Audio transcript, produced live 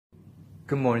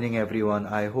Good morning, everyone.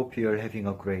 I hope you're having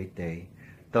a great day.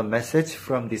 The message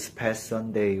from this past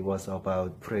Sunday was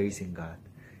about praising God.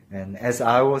 And as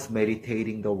I was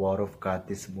meditating the Word of God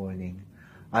this morning,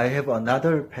 I have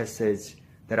another passage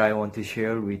that I want to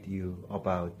share with you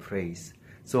about praise.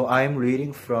 So I'm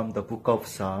reading from the book of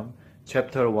Psalm,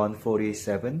 chapter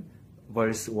 147,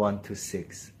 verse 1 to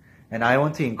 6. And I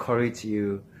want to encourage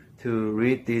you to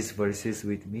read these verses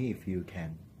with me if you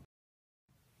can.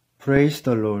 Praise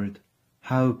the Lord.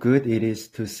 How good it is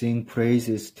to sing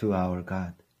praises to our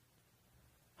God.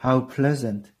 How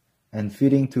pleasant and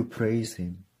fitting to praise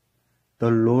Him. The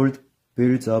Lord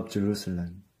builds up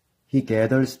Jerusalem. He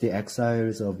gathers the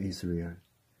exiles of Israel.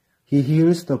 He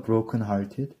heals the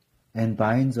brokenhearted and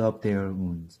binds up their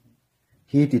wounds.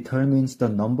 He determines the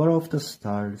number of the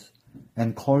stars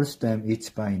and calls them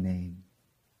each by name.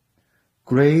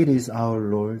 Great is our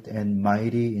Lord and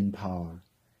mighty in power.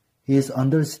 His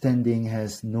understanding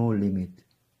has no limit.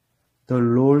 The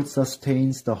Lord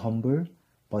sustains the humble,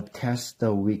 but casts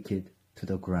the wicked to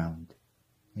the ground.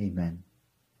 Amen.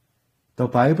 The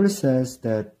Bible says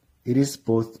that it is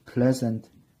both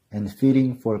pleasant and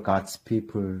fitting for God's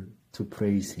people to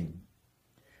praise Him.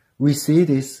 We see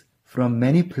this from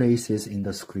many places in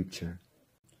the Scripture.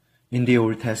 In the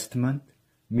Old Testament,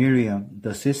 Miriam,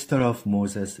 the sister of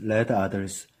Moses, led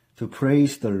others to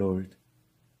praise the Lord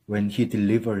when He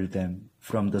delivered them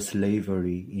from the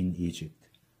slavery in Egypt.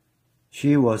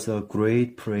 She was a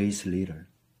great praise leader.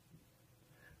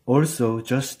 Also,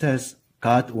 just as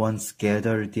God once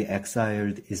gathered the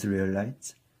exiled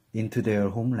Israelites into their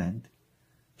homeland,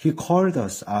 He called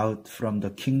us out from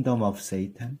the kingdom of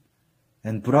Satan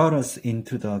and brought us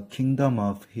into the kingdom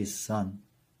of His Son.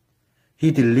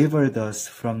 He delivered us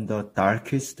from the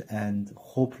darkest and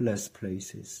hopeless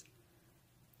places.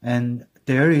 And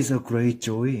there is a great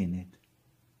joy in it,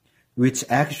 which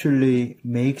actually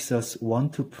makes us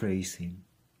want to praise Him.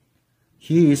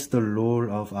 He is the Lord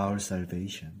of our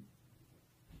salvation.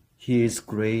 He is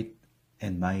great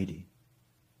and mighty.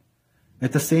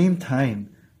 At the same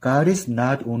time, God is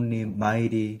not only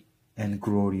mighty and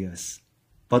glorious,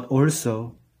 but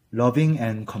also loving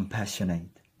and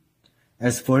compassionate.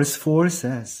 As verse 4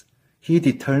 says, He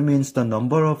determines the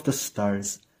number of the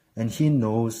stars and He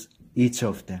knows each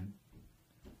of them.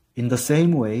 In the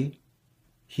same way,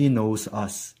 He knows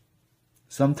us.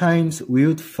 Sometimes we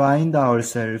would find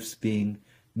ourselves being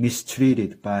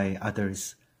mistreated by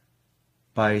others,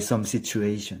 by some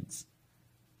situations,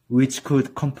 which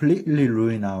could completely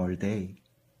ruin our day.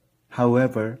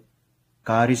 However,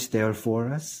 God is there for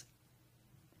us,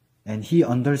 and He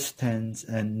understands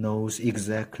and knows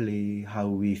exactly how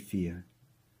we feel.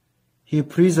 He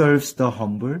preserves the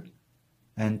humble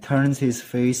and turns His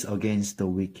face against the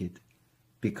wicked,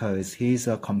 because He is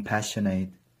a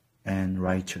compassionate and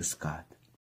righteous God.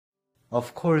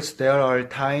 Of course, there are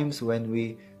times when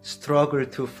we struggle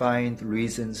to find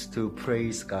reasons to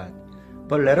praise God.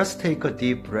 But let us take a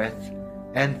deep breath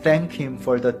and thank Him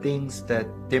for the things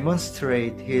that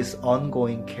demonstrate His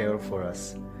ongoing care for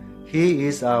us. He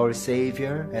is our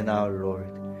Savior and our Lord.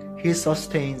 He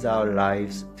sustains our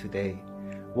lives today.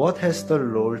 What has the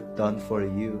Lord done for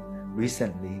you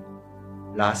recently?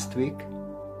 Last week?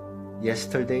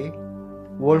 Yesterday?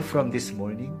 Or from this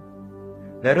morning?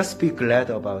 Let us be glad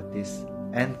about this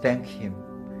and thank Him.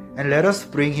 And let us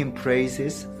bring Him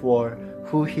praises for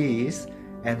who He is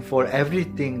and for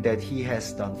everything that He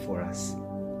has done for us.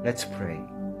 Let's pray.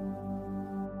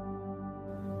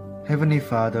 Heavenly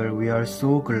Father, we are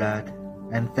so glad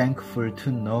and thankful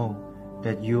to know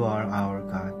that You are our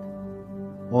God.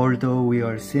 Although we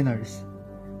are sinners,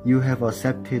 You have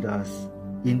accepted us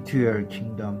into Your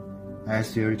kingdom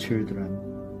as Your children.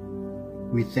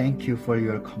 We thank You for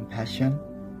Your compassion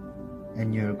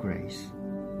and Your grace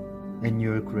and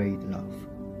Your great love.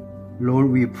 Lord,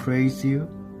 we praise You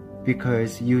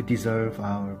because You deserve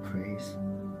our praise.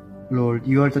 Lord,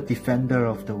 You are the defender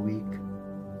of the weak,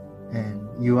 and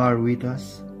You are with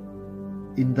us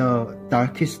in the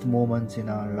darkest moments in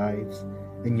our lives,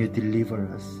 and You deliver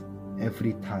us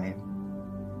every time.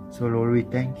 So Lord, we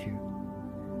thank You,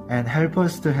 and help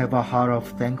us to have a heart of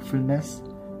thankfulness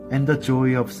and the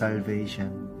joy of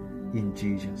salvation in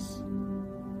Jesus.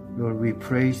 Lord, we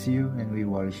praise You and we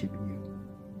worship You.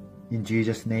 In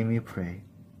Jesus' name we pray.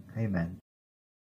 Amen.